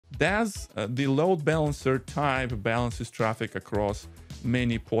Does the load balancer type balances traffic across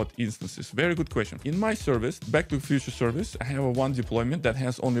many pod instances? Very good question. In my service, Back to the Future service, I have one deployment that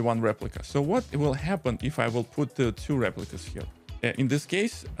has only one replica. So what will happen if I will put the two replicas here? In this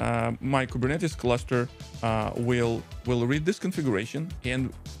case, my Kubernetes cluster will read this configuration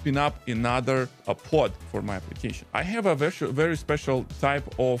and spin up another pod for my application. I have a very special type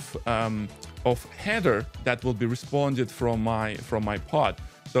of header that will be responded from my pod.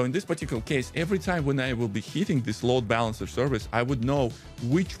 So in this particular case, every time when I will be hitting this load balancer service, I would know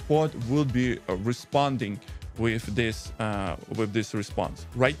which pod will be responding with this response.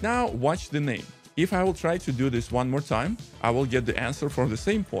 Right now, watch the name. If I will try to do this one more time, I will get the answer from the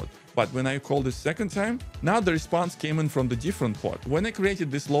same pod. But when I call this second time, now the response came in from the different pod. When I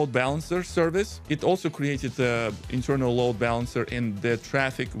created this load balancer service, it also created an internal load balancer, and the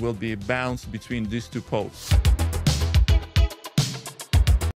traffic will be bounced between these two pods.